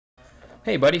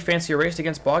Hey buddy, fancy a race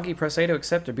against Boggy? Press A to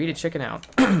accept or B to chicken out.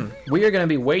 We are going to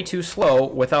be way too slow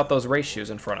without those race shoes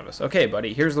in front of us. Okay,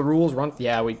 buddy, here's the rules.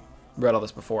 Yeah, we read all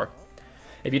this before.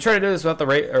 If you try to do this without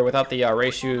the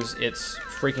race shoes, it's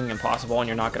freaking impossible and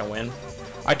you're not going to win.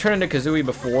 I turned into Kazooie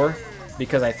before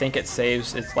because I think it's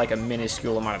like a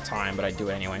minuscule amount of time, but I do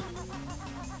it anyway.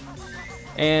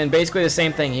 And basically the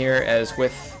same thing here as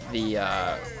with the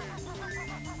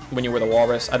when you were the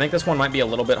walrus. I think this one might be a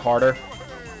little bit harder,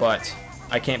 but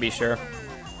I can't be sure.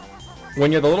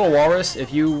 When you're the little walrus,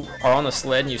 if you are on the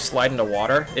sled and you slide into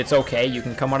water, it's okay, you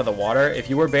can come out of the water. If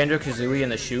you were Banjo Kazooie in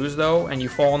the shoes though, and you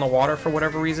fall in the water for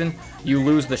whatever reason, you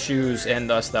lose the shoes, and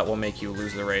thus that will make you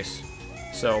lose the race.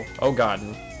 So, oh god.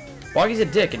 Boggy's a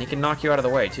dick, and he can knock you out of the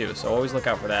way too, so always look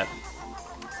out for that.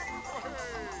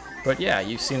 But yeah,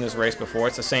 you've seen this race before.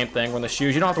 It's the same thing. When the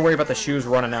shoes, you don't have to worry about the shoes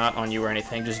running out on you or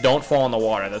anything. Just don't fall in the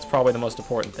water. That's probably the most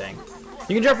important thing.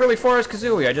 You can jump really far as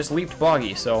Kazooie. I just leaped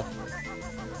Boggy, so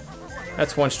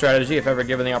that's one strategy. If ever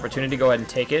given the opportunity, go ahead and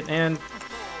take it. And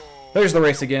there's the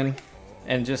race again.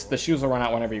 And just the shoes will run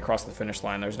out whenever you cross the finish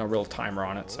line. There's no real timer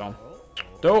on it, so.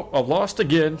 Dope, I've lost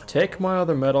again. Take my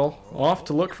other medal. Off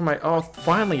to look for my... Oh,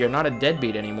 finally, you're not a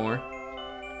deadbeat anymore.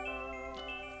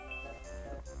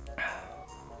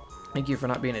 Thank you for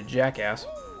not being a jackass.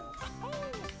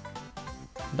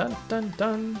 Dun, dun,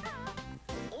 dun.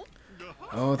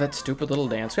 Oh, that stupid little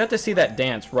dance. We have to see that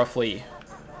dance roughly,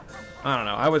 I don't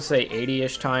know, I would say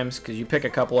 80-ish times, because you pick a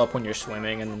couple up when you're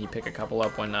swimming, and then you pick a couple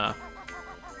up when, oh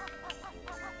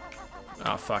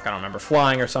fuck, I don't remember,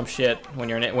 flying or some shit. When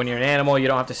you're an animal, you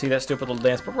don't have to see that stupid little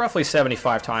dance, but roughly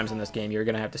 75 times in this game, you're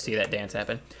going to have to see that dance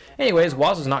happen. Anyways,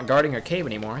 Waz is not guarding her cave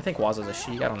anymore. I think Waz is a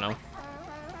she, I don't know.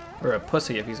 Or a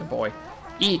pussy if he's a boy.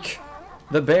 Eek!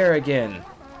 The bear again.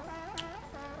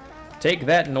 Take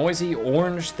that noisy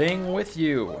orange thing with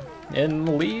you.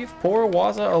 And leave poor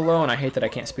Waza alone. I hate that I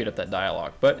can't speed up that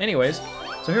dialogue. But anyways,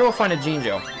 so here we'll find a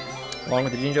Jinjo. Along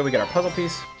with the Jinjo, we get our puzzle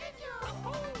piece.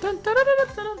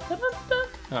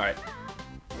 Alright.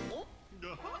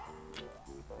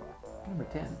 Number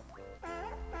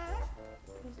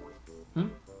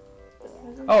 10.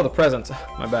 Oh, the presents.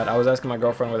 My bad. I was asking my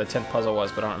girlfriend where the 10th puzzle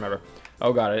was, but I don't remember.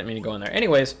 Oh god, I didn't mean to go in there.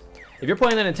 Anyways, if you're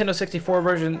playing the Nintendo 64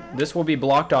 version, this will be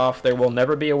blocked off. There will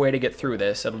never be a way to get through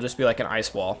this. It'll just be like an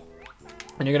ice wall.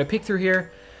 And you're going to peek through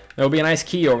here. There will be an ice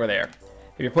key over there.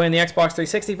 If you're playing the Xbox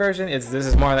 360 version, this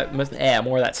is more of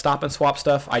that stop and swap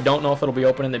stuff. I don't know if it'll be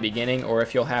open in the beginning or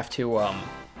if you'll have to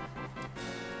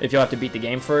beat the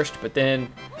game first. But then you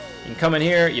can come in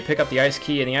here, you pick up the ice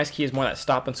key, and the ice key is more that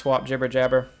stop and swap jibber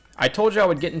jabber. I told you I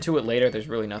would get into it later. There's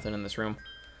really nothing in this room.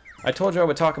 I told you I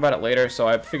would talk about it later, so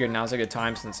I figured now's a good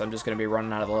time since I'm just going to be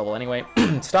running out of the level anyway.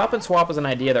 Stop and swap was an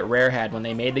idea that Rare had when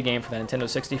they made the game for the Nintendo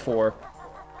 64,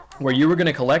 where you were going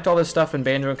to collect all this stuff in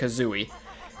Banjo Kazooie,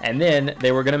 and then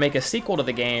they were going to make a sequel to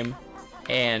the game,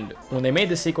 and when they made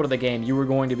the sequel to the game, you were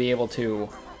going to be able to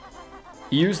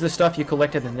use the stuff you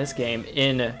collected in this game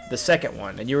in the second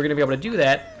one, and you were going to be able to do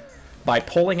that by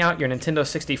pulling out your Nintendo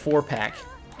 64 pack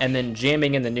and then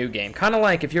jamming in the new game. Kind of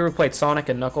like if you ever played Sonic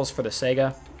and Knuckles for the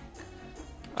Sega.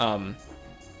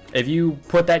 If you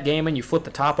put that game in, you flip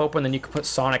the top open, then you could put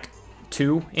Sonic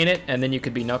 2 in it, and then you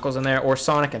could be Knuckles in there, or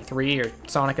Sonic and 3, or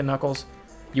Sonic and Knuckles.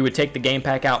 You would take the game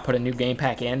pack out, put a new game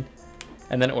pack in,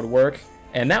 and then it would work.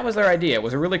 And that was their idea. It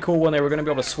was a really cool one. They were going to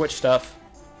be able to switch stuff,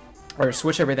 or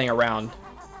switch everything around.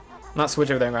 Not switch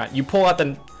everything around. You pull out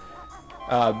the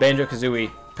Banjo Kazooie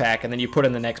pack, and then you put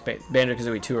in the next Banjo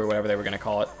Kazooie 2, or whatever they were going to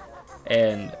call it.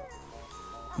 And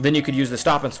then you could use the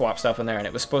stop and swap stuff in there, and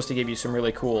it was supposed to give you some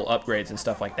really cool upgrades and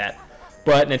stuff like that.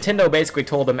 But Nintendo basically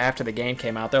told them after the game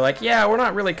came out, they're like, yeah, we're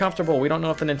not really comfortable. We don't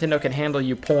know if the Nintendo can handle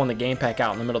you pulling the game pack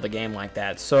out in the middle of the game like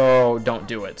that, so don't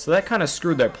do it. So that kind of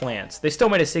screwed their plans. They still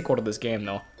made a sequel to this game,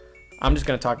 though. I'm just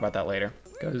going to talk about that later,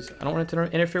 because I don't want it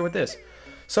to interfere with this.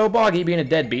 So Boggy, being a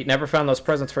deadbeat, never found those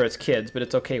presents for his kids, but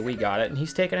it's okay, we got it, and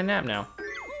he's taking a nap now.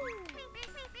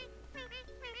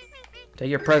 Take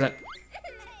your present.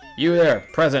 You there,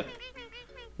 present.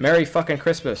 Merry fucking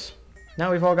Christmas.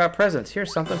 Now we've all got presents.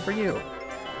 Here's something for you.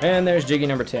 And there's Jiggy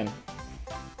number 10.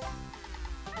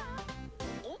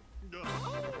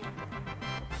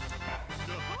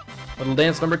 Little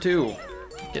dance number 2.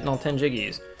 Getting all 10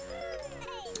 Jiggies.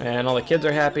 And all the kids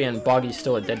are happy, and Boggy's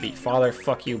still a deadbeat father.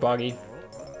 Fuck you, Boggy.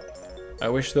 I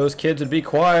wish those kids would be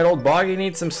quiet. Old Boggy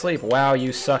needs some sleep. Wow,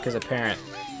 you suck as a parent.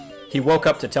 He woke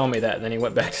up to tell me that, and then he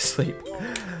went back to sleep.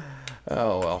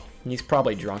 Oh, well. He's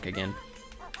probably drunk again.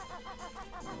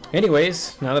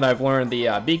 Anyways, now that I've learned the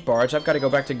beak barge, I've got to go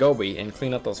back to Gobi and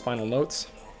clean up those final notes.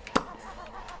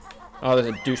 Oh, there's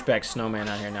a douchebag snowman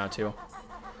out here now, too.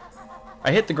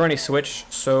 I hit the granny switch,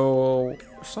 so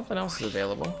something else is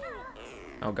available.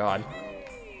 Oh god.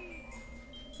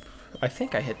 I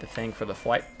think I hit the thing for the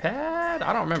flight pad?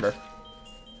 I don't remember.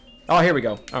 Oh, here we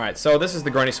go. Alright, so this is the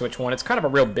granny switch one. It's kind of a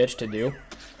real bitch to do.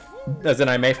 As in,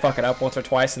 I may fuck it up once or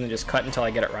twice and then just cut until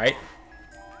I get it right.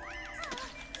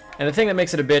 And the thing that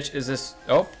makes it a bitch is this...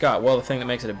 Oh, god. Well, the thing that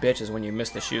makes it a bitch is when you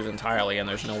miss the shoes entirely and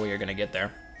there's no way you're going to get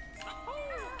there.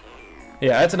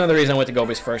 Yeah, that's another reason I went to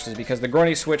Gobi's first, is because the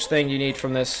granny switch thing you need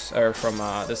from this, or from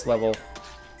this level,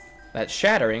 that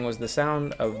shattering was the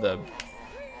sound of the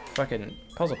fucking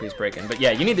puzzle piece breaking. But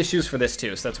yeah, you need the shoes for this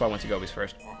too, so that's why I went to Gobi's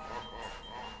first.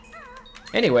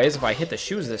 Anyways, if I hit the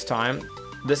shoes this time,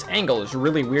 this angle is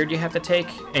really weird you have to take,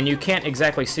 and you can't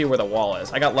exactly see where the wall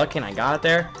is. I got lucky and I got it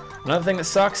there. Another thing that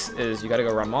sucks is you gotta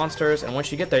go run monsters, and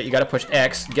once you get there, you gotta push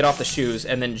X, get off the shoes,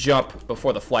 and then jump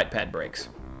before the flight pad breaks.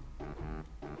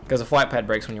 Because the flight pad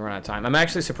breaks when you run out of time. I'm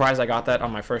actually surprised I got that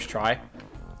on my first try.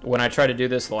 When I tried to do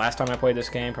this the last time I played this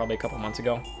game, probably a couple months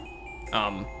ago.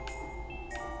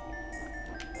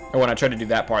 Or when I tried to do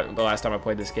that part the last time I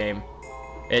played this game,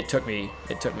 it took me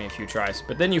a few tries.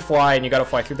 But then you fly, and you gotta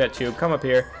fly through that tube, come up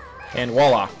here, and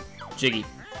voila, jiggy.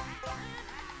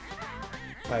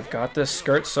 I've got this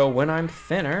skirt, so when I'm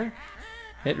thinner,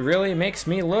 it really makes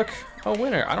me look a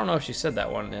winner. I don't know if she said that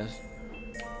one is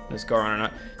this Goron or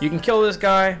not. You can kill this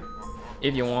guy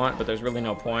if you want, but there's really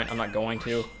no point. I'm not going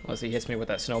to, unless he hits me with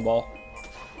that snowball.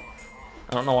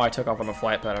 I don't know why I took off on the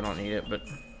flight pad. I don't need it, but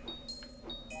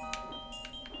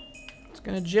it's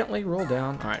gonna gently roll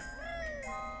down. All right.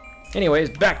 Anyways,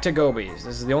 back to Gobi's.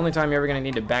 This is the only time you're ever gonna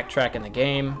need to backtrack in the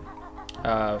game.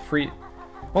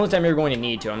 Only time you're going to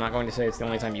need to. I'm not going to say it's the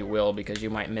only time you will, because you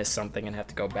might miss something and have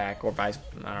to go back, or vice.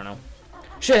 I don't know.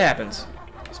 Shit happens.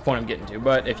 That's the point I'm getting to.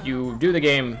 But if you do the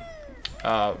game,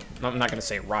 I'm not going to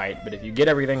say right, but if you get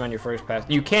everything on your first pass,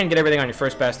 you can get everything on your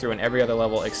first pass through in every other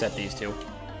level except these two.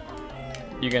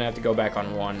 You're going to have to go back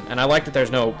on one. And I like that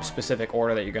there's no specific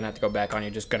order that you're going to have to go back on.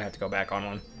 You're just going to have to go back on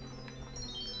one.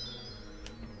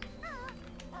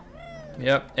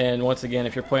 Yep, and once again,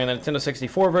 if you're playing the Nintendo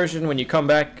 64 version, when you come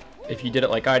back, if you did it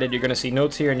like I did, you're going to see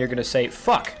notes here, and you're going to say,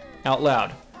 fuck, out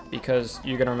loud. Because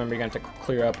you're going to remember you're going to have to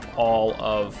clear up all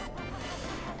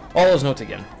those notes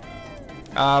again.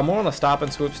 More on the stop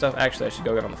and swoop stuff. Actually, I should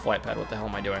go get on the flight pad. What the hell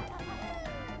am I doing?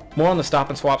 More on the stop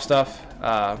and swap stuff.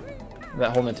 That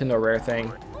whole Nintendo Rare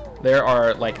thing. There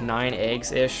are like 9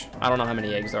 eggs-ish. I don't know how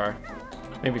many eggs there are.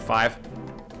 Maybe 5.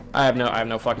 I have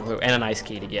no fucking clue. And an ice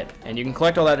key to get. And you can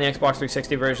collect all that in the Xbox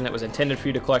 360 version. It was intended for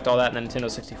you to collect all that in the Nintendo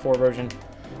 64 version,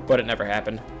 but it never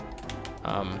happened.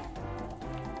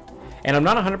 And I'm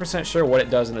not 100% sure what it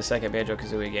does in the second Banjo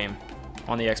Kazooie game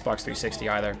on the Xbox 360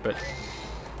 either, but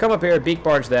come up here, beak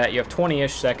barge that. You have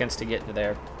 20-ish seconds to get to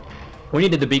there. We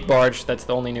needed the beak barge. That's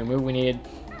the only new move we needed,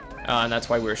 and that's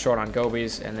why we were short on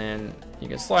Gobi's. And then you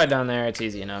can slide down there. It's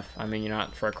easy enough. I mean, you're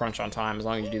not for a crunch on time as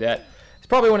long as you do that. It's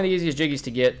probably one of the easiest jiggies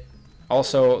to get.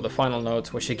 Also, the final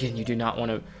notes, which again, you do not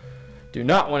want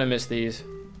to miss these,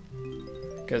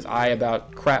 because I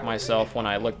about crap myself when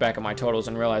I look back at my totals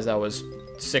and realize I was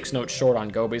 6 notes short on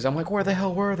Gobi's. I'm like, where the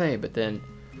hell were they? But then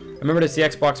I remembered it's the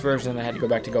Xbox version, and I had to go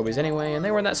back to Gobi's anyway, and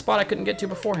they were in that spot I couldn't get to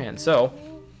beforehand. So,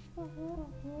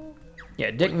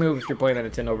 yeah, dick move if you're playing the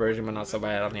Nintendo version, but not so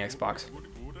bad on the Xbox.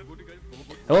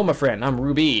 Hello, my friend. I'm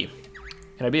Ruby.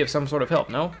 Can I be of some sort of help?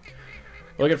 No?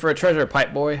 Looking for a treasure,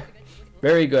 pipe boy?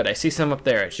 Very good. I see some up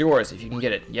there. It's yours if you can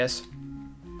get it. Yes?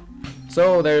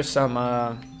 So, there's some,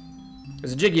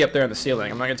 there's a jiggy up there in the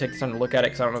ceiling. I'm not going to take the time to look at it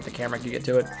because I don't know if the camera can get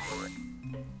to it.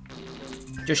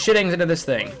 Just shittings into this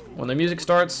thing. When the music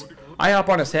starts, I hop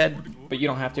on his head, but you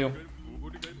don't have to.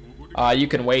 You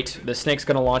can wait. The snake's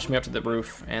going to launch me up to the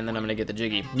roof, and then I'm going to get the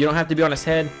jiggy. You don't have to be on his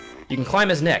head. You can climb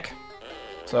his neck.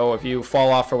 So if you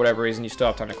fall off for whatever reason, you still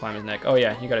have time to climb his neck. Oh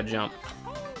yeah, you got to jump.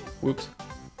 Whoops.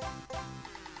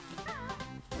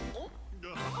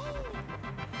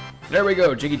 There we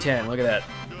go, Jiggy 10. Look at that.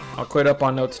 I'll quit up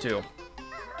on notes too.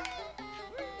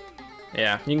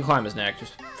 Yeah, you can climb his neck.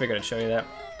 Just figured I'd show you that.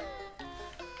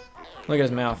 Look at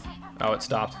his mouth. Oh, it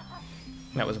stopped.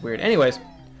 That was weird. Anyways,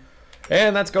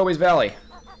 and that's Gobi's Valley.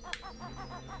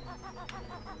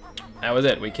 That was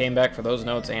it. We came back for those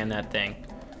notes and that thing.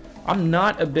 I'm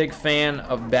not a big fan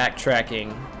of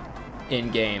backtracking in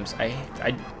games.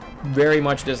 I very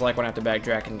much dislike when I have to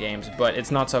backtrack in games, but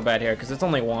it's not so bad here because it's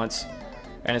only once.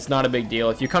 And it's not a big deal.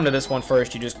 If you come to this one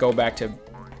first, you just go back to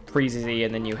Freezeezy,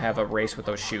 and then you have a race with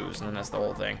those shoes, and then that's the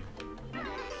whole thing.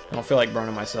 I don't feel like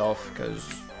burning myself, because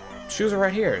shoes are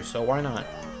right here, so why not?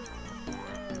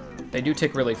 They do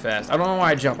tick really fast. I don't know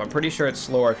why I jump. I'm pretty sure it's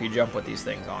slower if you jump with these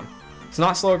things on. It's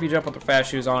not slow if you jump with the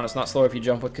fast shoes on. It's not slow if you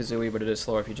jump with Kazooie, but it is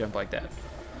slower if you jump like that.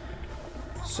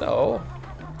 So,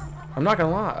 I'm not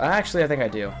gonna lie. Actually, I think I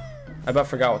do. I about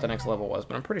forgot what the next level was,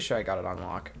 but I'm pretty sure I got it on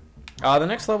lock. The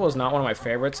next level is not one of my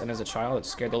favorites, and as a child, it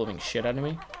scared the living shit out of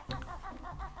me.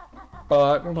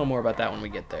 But we'll know more about that when we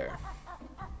get there.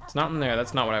 It's not in there.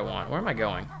 That's not what I want. Where am I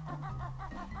going?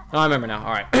 Oh, I remember now.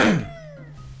 All right. I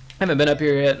haven't been up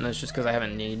here yet, and that's just because I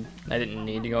didn't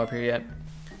need to go up here yet.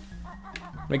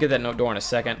 I'm gonna get that note door in a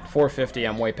second. 450.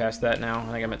 I'm way past that now.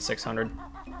 I think I'm at 600.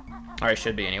 Or I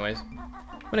should be, anyways.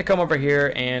 I'm gonna come over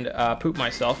here and poop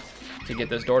myself to get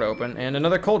this door to open, and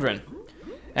another cauldron.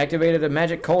 Activated a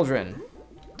magic cauldron.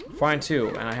 Find 2,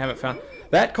 and I haven't found.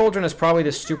 That cauldron is probably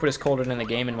the stupidest cauldron in the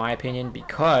game, in my opinion,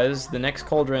 because the next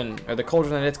cauldron, or the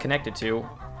cauldron that it's connected to,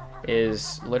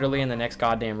 is literally in the next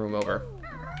goddamn room over.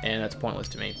 And that's pointless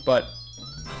to me. But,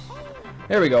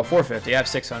 there we go, 450. I have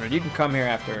 600. You can come here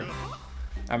after.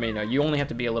 I mean, you only have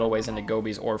to be a little ways into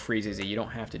Gobi's or Freezeezy. You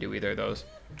don't have to do either of those.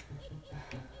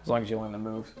 As long as you learn the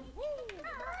moves.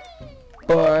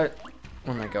 But,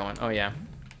 where am I going? Oh, yeah.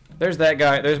 There's that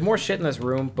guy. There's more shit in this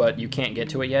room, but you can't get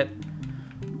to it yet.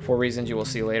 For reasons you will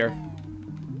see later.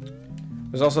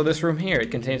 There's also this room here. It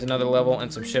contains another level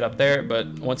and some shit up there,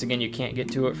 but once again, you can't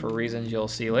get to it for reasons you'll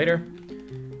see later.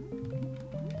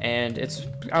 And it's,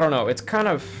 I don't know, it's kind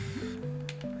of,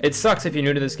 it sucks if you're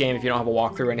new to this game if you don't have a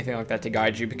walkthrough or anything like that to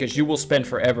guide you, because you will spend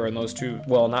forever in those two,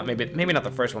 well, not maybe not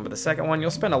the first one, but the second one, you'll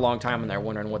spend a long time in there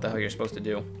wondering what the hell you're supposed to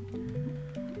do.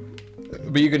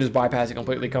 But you can just bypass it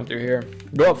completely, come through here.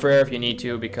 Go up for air if you need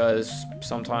to, because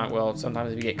sometimes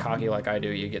if you get cocky like I do,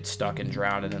 you get stuck and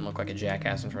drown and then look like a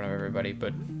jackass in front of everybody,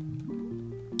 but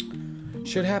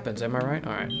shit happens, am I right?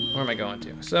 Alright, where am I going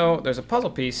to? So, there's a puzzle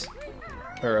piece,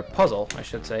 or a puzzle, I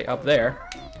should say, up there.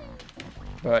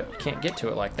 But you can't get to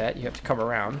it like that, you have to come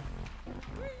around.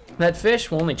 That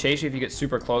fish will only chase you if you get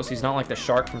super close. He's not like the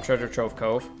shark from Treasure Trove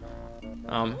Cove.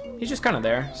 He's just kind of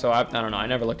there, so I don't know, I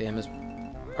never looked at him as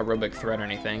a real big threat or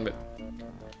anything, but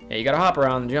yeah, you gotta hop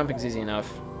around. Jumping's easy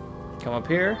enough. Come up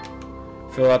here,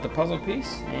 fill out the puzzle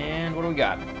piece, and what do we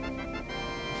got?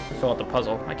 Fill out the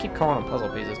puzzle. I keep calling them puzzle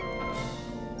pieces.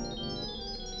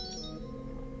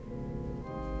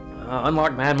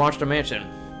 Unlock Mad Monster Mansion.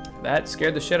 That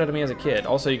scared the shit out of me as a kid.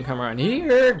 Also, you can come around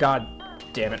here. God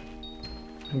damn it.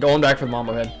 I'm going back for the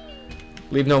Mambo Head.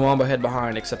 Leave no Mambo Head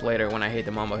behind, except later when I hate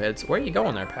the Mambo Heads. Where are you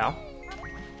going there, pal?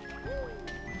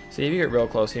 See, if you get real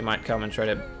close, he might come and try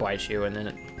to bite you, and then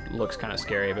it looks kind of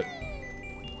scary, but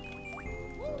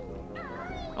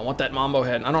I want that Mambo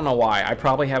Head. I don't know why. I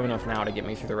probably have enough now to get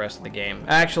me through the rest of the game.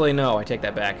 Actually, no, I take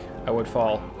that back. I would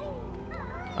fall.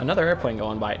 Another airplane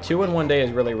going by. 2 in one day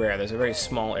is really rare. There's a very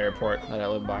small airport that I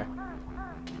live by.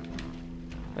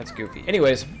 That's goofy.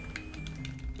 Anyways,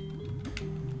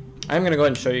 I'm going to go ahead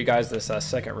and show you guys this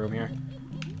second room here.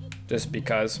 Just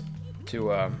because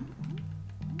to,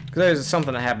 because there's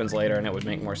something that happens later, and it would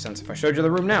make more sense if I showed you the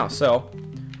room now. So,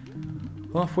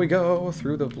 off we go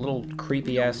through the little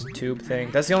creepy-ass tube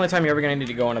thing. That's the only time you're ever going to need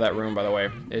to go into that room, by the way,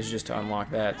 is just to unlock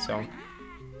that, so.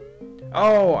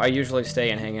 Oh, I usually stay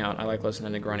and hang out. I like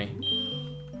listening to Grunny.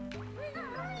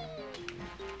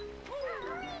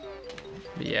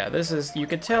 But yeah, this is, you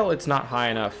could tell it's not high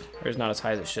enough, or it's not as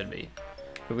high as it should be.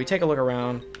 But we take a look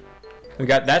around. We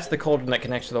got, that's the cauldron that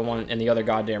connects to the one in the other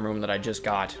goddamn room that I just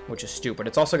got, which is stupid.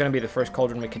 It's also going to be the first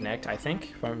cauldron we connect, I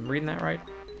think, if I'm reading that right.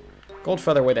 Gold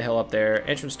feather way the hell up there.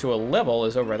 Entrance to a level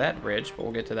is over that bridge, but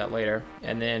we'll get to that later.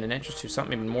 And then an entrance to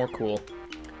something even more cool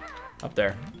up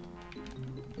there.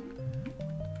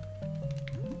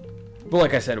 But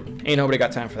like I said, ain't nobody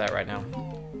got time for that right now.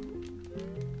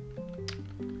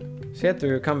 So head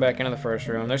through, come back into the first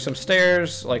room. There's some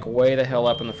stairs, like way the hell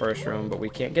up in the first room, but we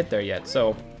can't get there yet,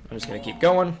 so I'm just gonna keep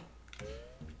going.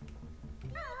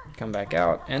 Come back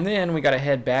out, and then we gotta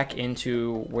head back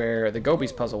into where the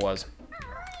Gobi's puzzle was,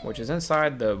 which is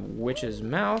inside the witch's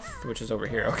mouth, which is over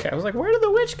here. Okay, I was like, where did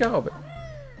the witch go? But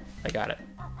I got it.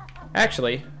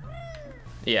 Actually,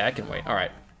 yeah, I can wait. All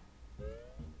right.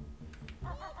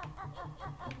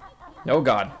 Oh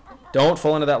God, don't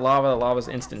fall into that lava. The lava's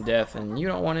instant death, and you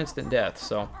don't want instant death,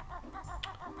 so.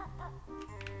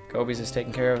 Gobi's is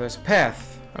taking care of this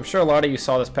path. I'm sure a lot of you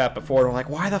saw this path before and were like,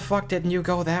 why the fuck didn't you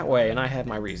go that way? And I had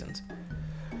my reasons.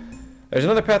 There's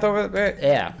another path over there.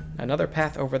 Yeah, another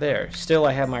path over there. Still,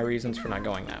 I have my reasons for not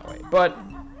going that way. But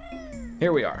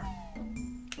here we are.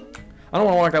 I don't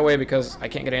want to walk that way because I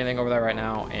can't get anything over there right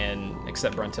now, and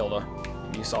except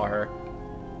Bruntilda. You saw her.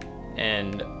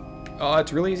 And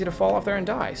it's really easy to fall off there and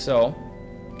die. So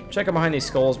check out behind these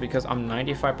skulls because I'm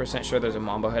 95% sure there's a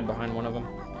Mambo head behind one of them.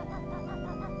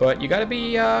 But you gotta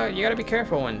be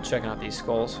careful when checking out these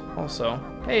skulls. Also,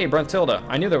 hey, Bruntilda,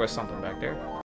 I knew there was something back there.